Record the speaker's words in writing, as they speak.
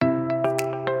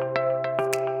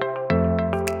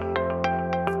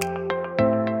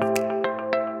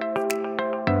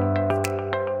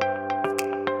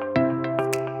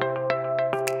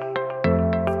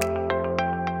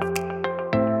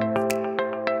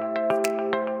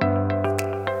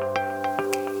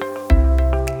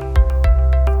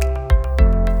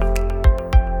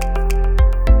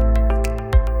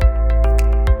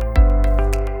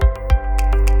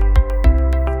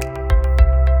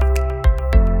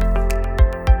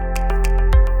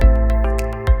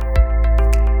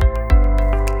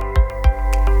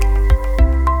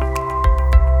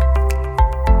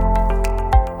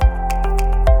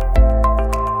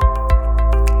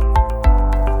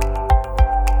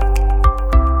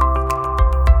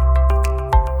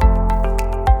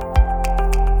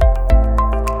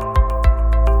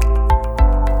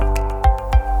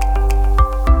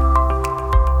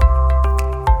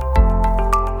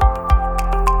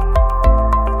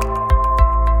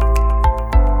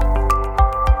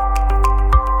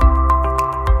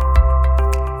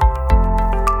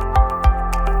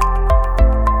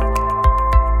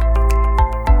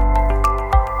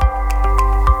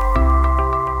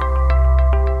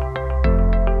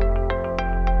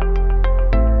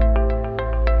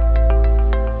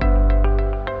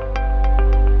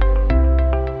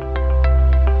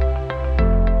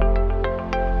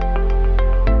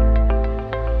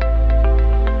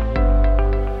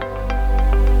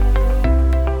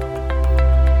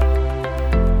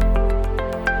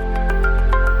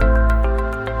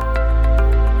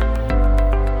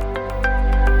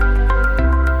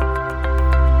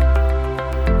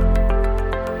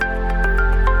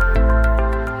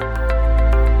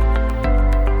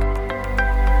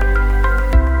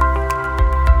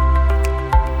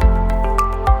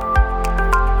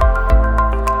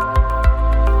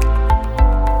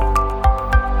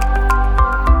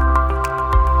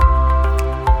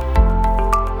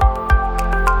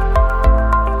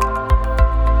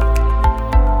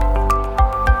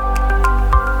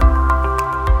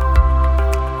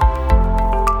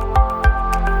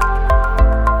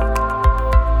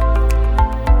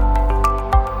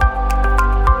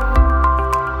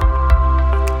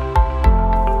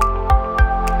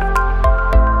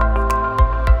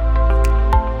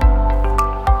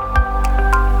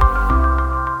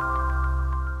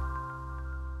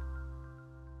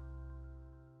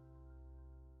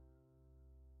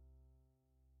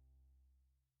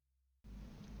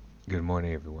Good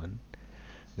morning, everyone.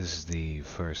 This is the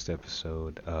first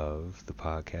episode of the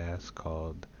podcast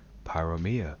called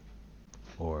Paroimia,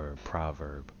 or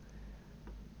Proverb.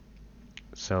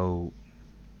 So,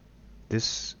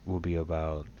 this will be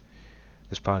about,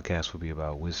 this podcast will be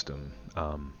about wisdom,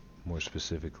 more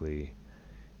specifically,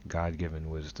 God given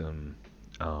wisdom,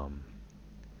 um,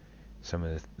 some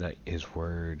of His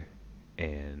Word,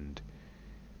 and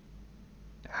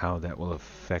how that will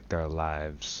affect our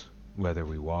lives, whether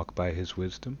we walk by His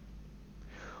wisdom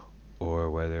or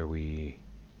whether we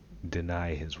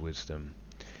deny His wisdom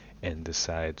and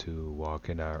decide to walk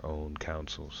in our own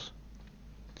counsels.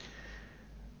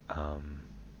 Um,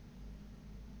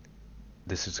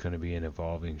 this is going to be an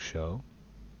evolving show,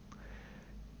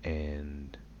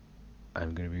 and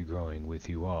I'm going to be growing with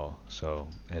you all. So,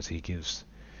 as He gives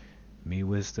me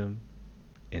wisdom,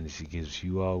 and as He gives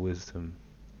you all wisdom,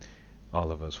 all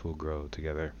of us will grow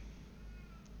together.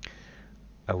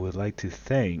 I would like to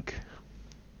thank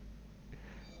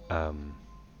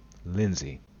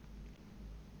Lindsay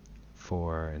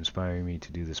for inspiring me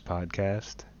to do this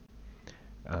podcast.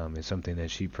 It's something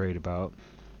that she prayed about,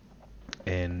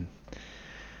 and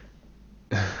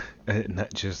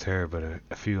not just her, but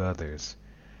a few others.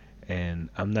 And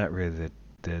I'm not really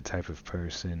the type of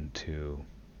person to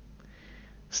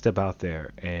step out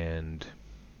there and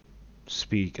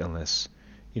speak unless,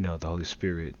 the Holy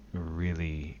Spirit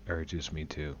really urges me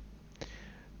to.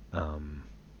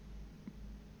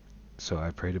 So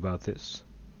I prayed about this,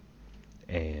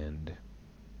 and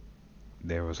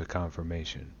there was a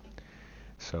confirmation.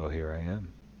 So here I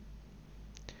am.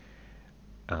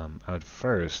 I would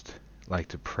first like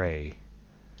to pray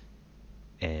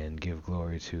and give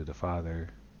glory to the Father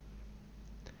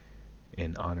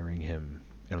in honoring Him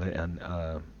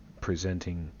and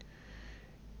presenting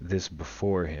this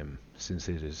before Him, since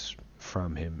it is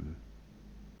from Him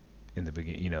in the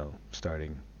beginning,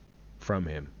 starting from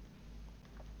Him.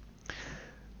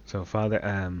 So, Father,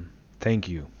 thank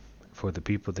you for the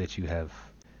people that you have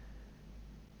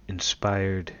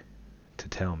inspired to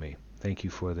tell me. Thank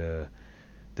you for the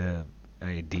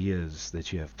ideas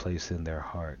that you have placed in their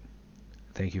heart.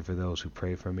 Thank you for those who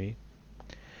pray for me.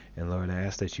 And Lord, I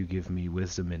ask that you give me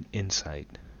wisdom and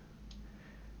insight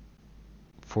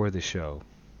for the show,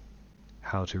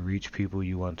 how to reach people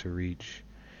you want to reach,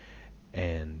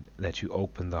 and that you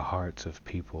open the hearts of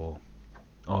people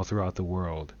all throughout the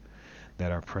world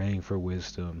that are praying for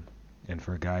wisdom and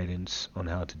for guidance on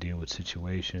how to deal with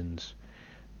situations,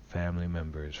 family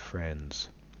members, friends,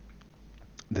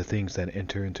 the things that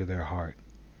enter into their heart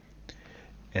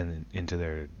and into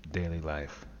their daily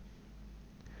life.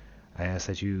 I ask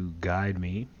that you guide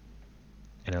me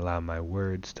and allow my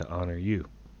words to honor you,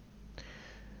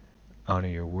 honor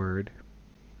your word,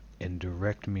 and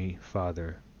direct me,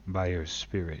 Father, by your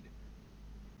Spirit,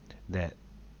 that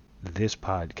this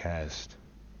podcast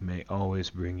may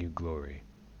always bring you glory.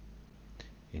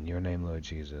 In your name, Lord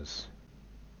Jesus.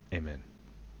 Amen.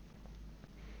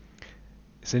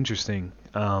 It's interesting.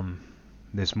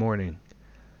 This morning,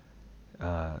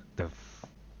 the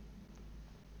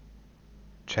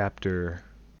chapter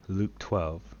Luke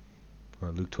 12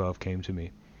 came to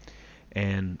me,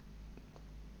 and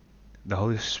the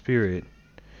Holy Spirit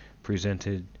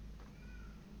presented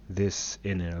this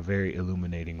in a very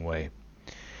illuminating way.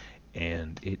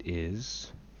 And it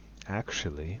is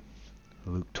actually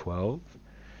Luke 12,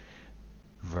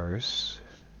 verse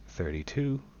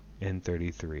 32 and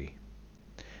 33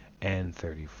 and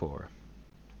 34.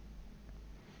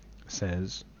 It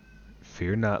says,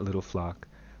 "Fear not, little flock,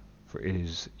 for it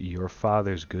is your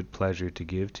Father's good pleasure to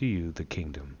give to you the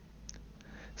kingdom.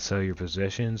 Sell your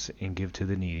possessions and give to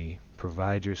the needy.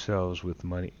 Provide yourselves with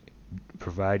money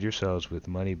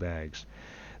bags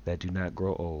that do not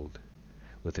grow old,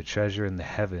 with a treasure in the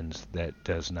heavens that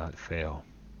does not fail,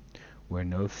 where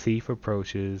no thief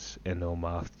approaches and no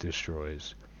moth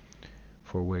destroys.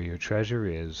 For where your treasure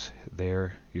is,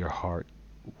 there your heart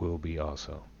will be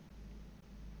also."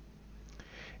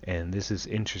 And this is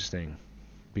interesting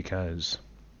because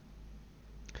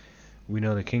we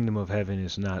know the kingdom of heaven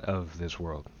is not of this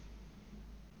world.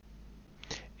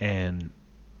 And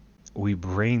we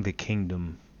bring the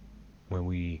kingdom, when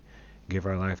we give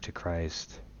our life to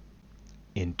Christ,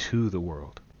 into the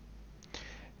world.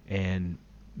 And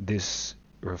this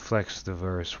reflects the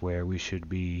verse where we should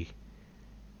be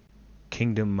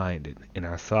kingdom minded, and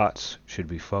our thoughts should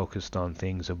be focused on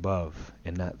things above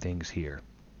and not things here.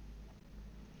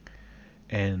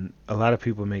 And a lot of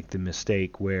people make the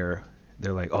mistake where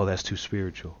they're like, oh, that's too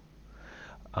spiritual.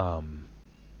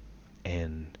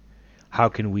 And how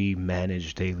can we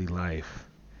manage daily life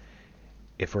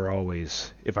if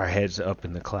our head's up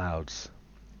in the clouds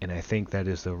And I think that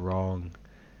is the wrong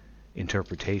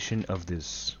interpretation of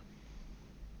this.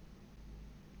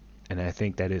 And I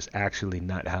think that is actually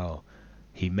not how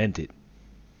he meant it.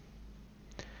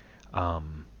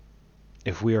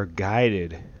 If we are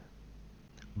guided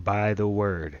by the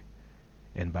Word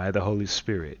and by the Holy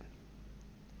Spirit,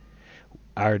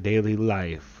 our daily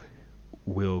life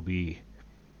will be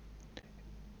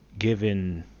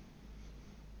given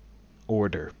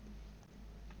order.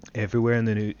 Everywhere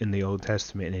in the Old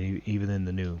Testament and even in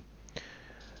the New,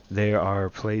 there are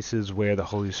places where the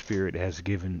Holy Spirit has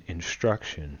given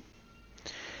instruction,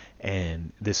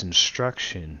 and this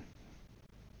instruction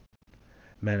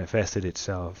manifested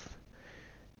itself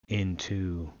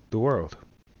into the world.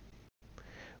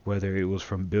 Whether it was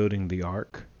from building the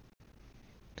ark,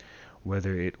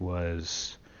 whether it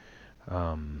was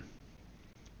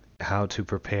how to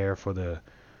prepare for the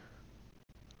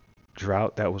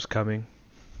drought that was coming,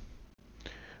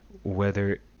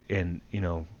 whether, and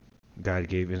God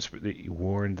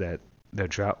warned that the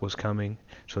drought was coming,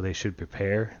 so they should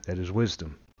prepare. That is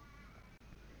wisdom.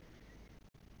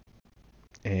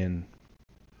 And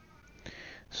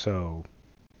so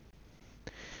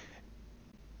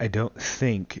I don't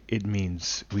think it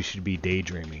means we should be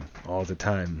daydreaming all the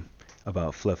time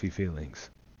about fluffy feelings.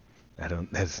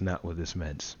 That's not what this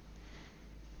meant.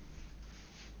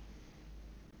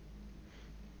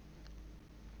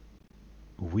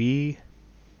 We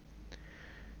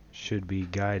should be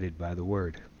guided by the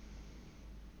Word.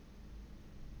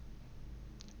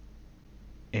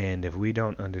 And if we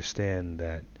don't understand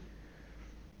that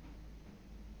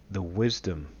the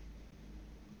wisdom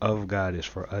of God is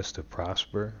for us to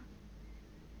prosper,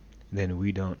 then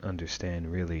we don't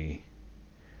understand really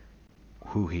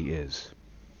who He is.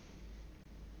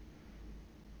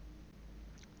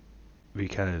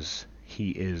 Because He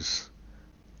is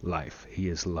life. He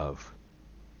is love.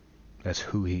 That's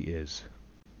who He is.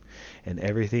 And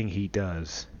everything He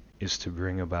does is to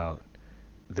bring about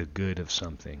the good of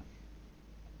something.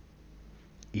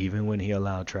 Even when He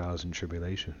allowed trials and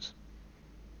tribulations.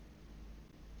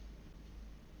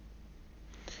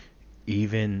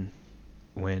 Even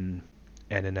when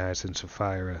Ananias and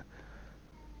Sapphira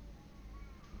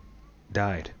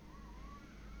died.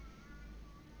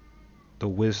 The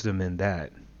wisdom in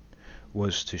that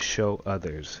was to show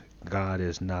others God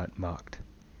is not mocked.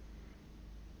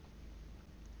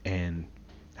 And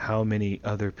how many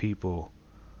other people,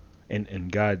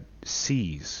 and God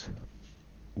sees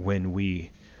when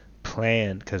we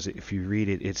plan, because if you read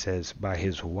it, it says by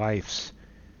His wife's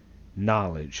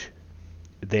knowledge,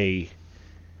 they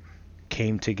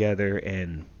came together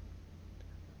and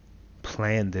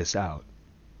planned this out.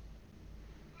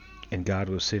 And God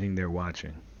was sitting there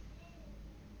watching.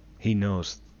 He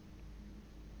knows.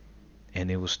 And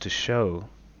it was to show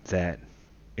that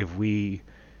if we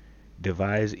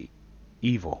devise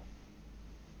evil,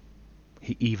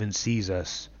 He even sees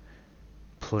us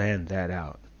plan that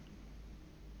out.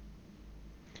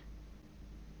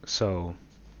 So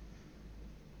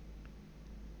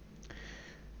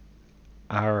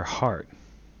our heart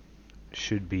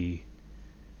should be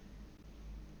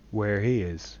where He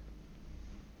is.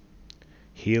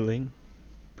 Healing,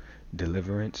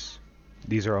 deliverance,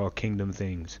 these are all kingdom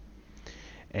things.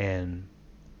 And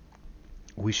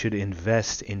we should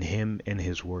invest in Him and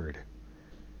His Word.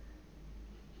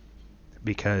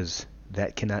 Because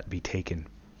that cannot be taken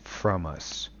from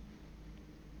us.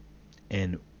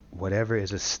 And whatever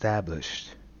is established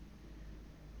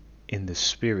in the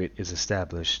Spirit is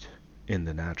established in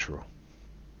the natural.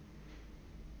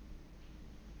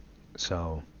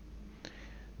 So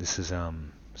this is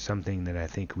something that I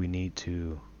think we need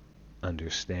to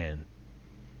understand.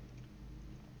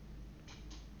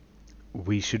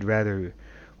 We should rather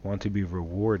want to be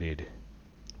rewarded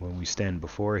when we stand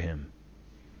before Him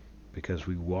because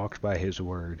we walked by His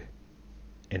Word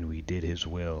and we did His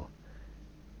will,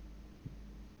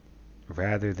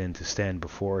 rather than to stand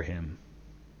before Him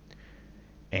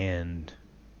and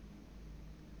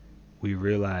we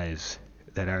realize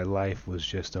that our life was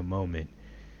just a moment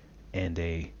and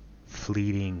a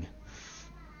fleeting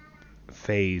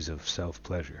phase of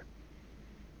self-pleasure.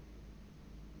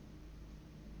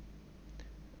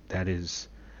 That is,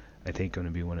 I think, going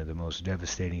to be one of the most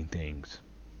devastating things.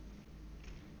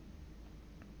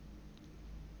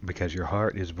 Because your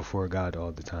heart is before God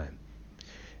all the time.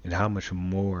 And how much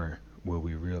more will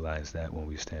we realize that when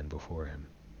we stand before Him?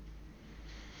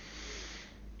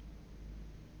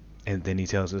 And then He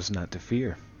tells us not to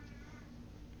fear.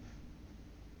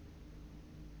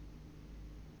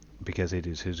 Because it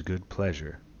is His good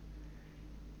pleasure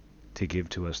to give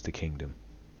to us the kingdom.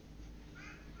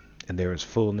 And there is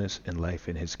fullness and life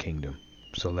in His kingdom.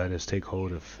 So let us take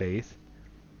hold of faith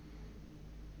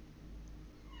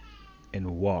and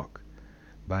walk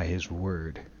by his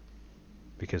word,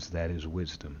 because that is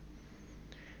wisdom.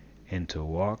 And to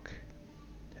walk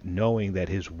knowing that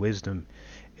his wisdom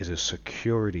is a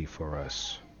security for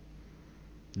us,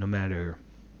 no matter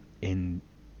in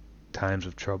times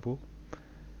of trouble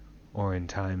or in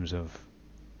times of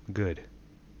good,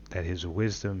 that his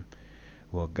wisdom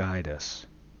will guide us,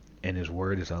 and his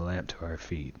word is a lamp to our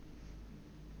feet.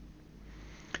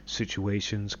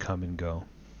 Situations come and go.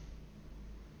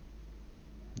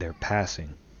 They're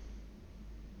passing,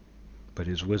 but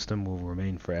his wisdom will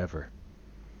remain forever,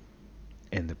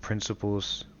 and the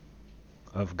principles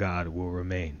of God will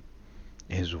remain.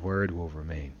 His word will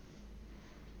remain.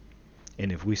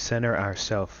 And if we center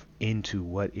ourselves into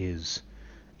what is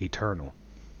eternal,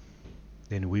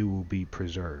 then we will be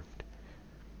preserved.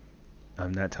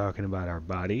 I'm not talking about our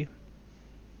body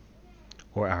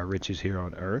or our riches here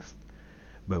on earth,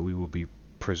 but we will be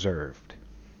preserved.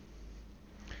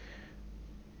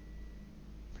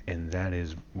 And that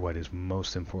is what is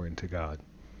most important to God.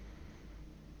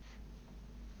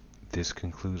 This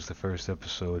concludes the first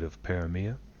episode of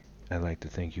Paroimia. I'd like to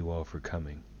thank you all for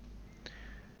coming.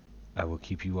 I will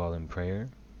keep you all in prayer.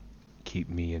 Keep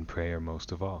me in prayer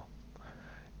most of all.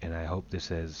 And I hope this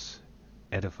has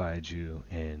edified you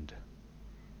and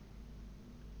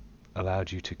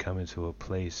allowed you to come into a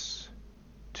place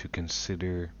to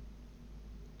consider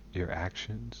your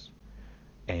actions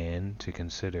and to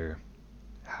consider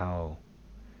how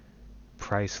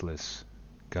priceless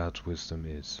God's wisdom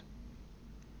is.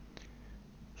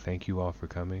 Thank you all for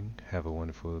coming. Have a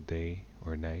wonderful day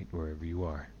or night wherever you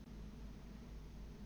are.